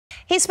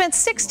He spent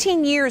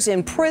 16 years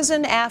in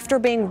prison after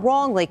being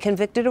wrongly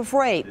convicted of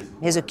rape.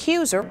 His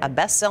accuser, a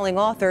best-selling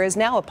author, is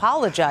now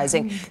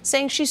apologizing,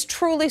 saying she's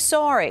truly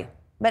sorry.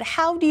 But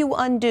how do you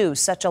undo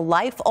such a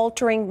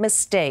life-altering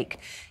mistake?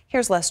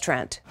 Here's Les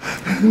Trent.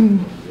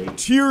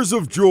 Tears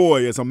of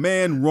joy as a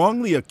man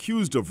wrongly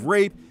accused of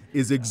rape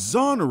is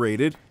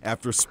exonerated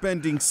after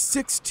spending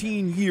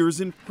 16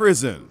 years in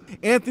prison.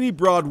 Anthony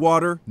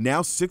Broadwater,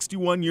 now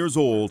 61 years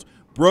old,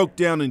 broke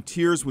down in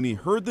tears when he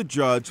heard the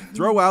judge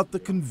throw out the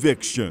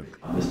conviction.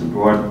 Mr.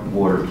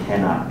 Broadwater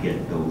cannot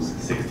get those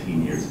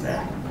 16 years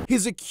back.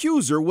 His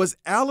accuser was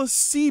Alice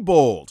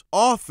Sebold,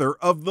 author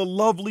of The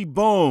Lovely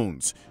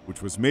Bones,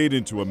 which was made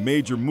into a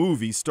major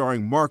movie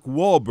starring Mark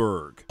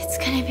Wahlberg. It's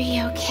gonna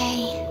be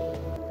okay.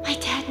 My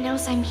dad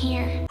knows I'm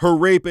here. Her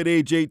rape at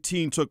age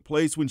 18 took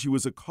place when she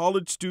was a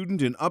college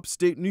student in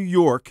upstate New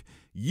York,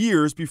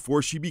 years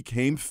before she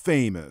became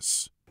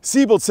famous.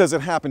 Sebold says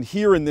it happened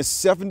here in this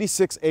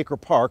 76-acre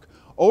park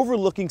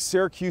overlooking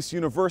Syracuse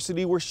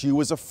University, where she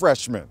was a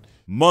freshman.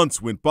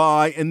 Months went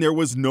by and there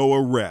was no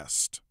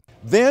arrest.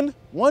 Then,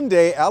 one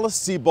day, Alice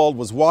Sebold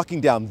was walking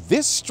down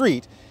this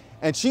street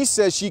and she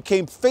says she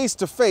came face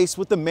to face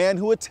with the man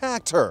who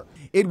attacked her.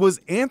 It was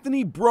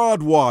Anthony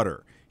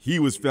Broadwater. He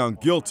was found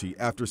guilty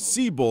after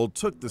Sebold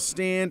took the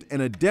stand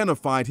and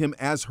identified him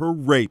as her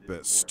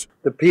rapist.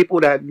 The people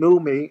that knew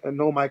me and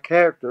know my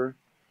character,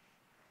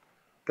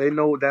 they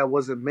know that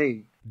wasn't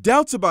me.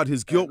 Doubts about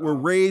his guilt were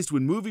raised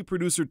when movie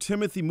producer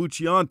Timothy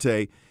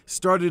Mucciante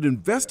started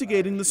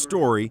investigating the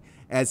story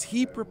as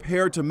he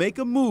prepared to make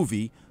a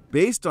movie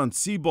based on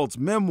Sebold's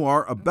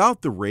memoir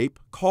about the rape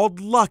called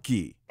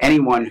Lucky.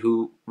 Anyone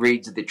who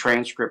reads the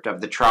transcript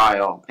of the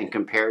trial and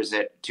compares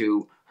it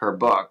to her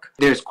book,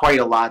 there's quite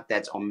a lot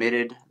that's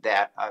omitted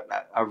that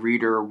a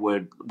reader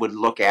would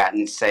look at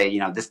and say, you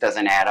know, this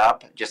doesn't add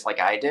up, just like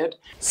I did.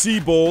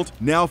 Sebold,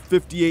 now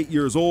 58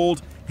 years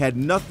old, had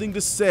nothing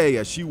to say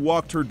as she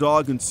walked her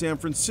dog in San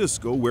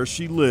Francisco, where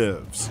she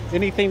lives.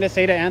 Anything to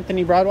say to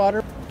Anthony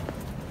Broadwater?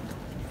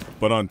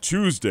 But on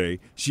Tuesday,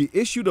 she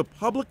issued a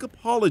public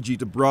apology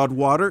to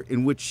Broadwater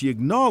in which she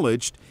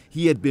acknowledged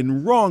he had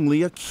been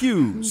wrongly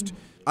accused.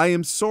 I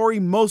am sorry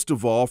most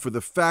of all for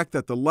the fact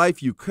that the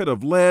life you could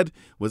have led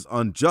was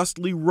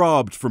unjustly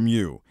robbed from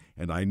you,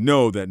 and I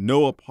know that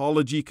no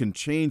apology can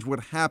change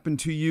what happened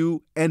to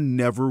you and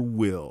never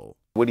will.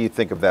 What do you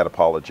think of that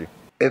apology?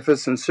 If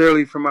it's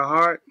sincerely from my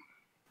heart,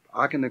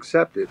 I can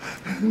accept it.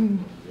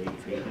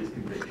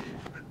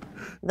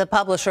 The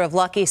publisher of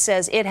Lucky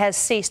says it has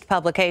ceased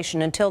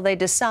publication until they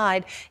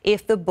decide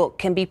if the book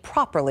can be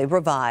properly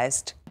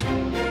revised.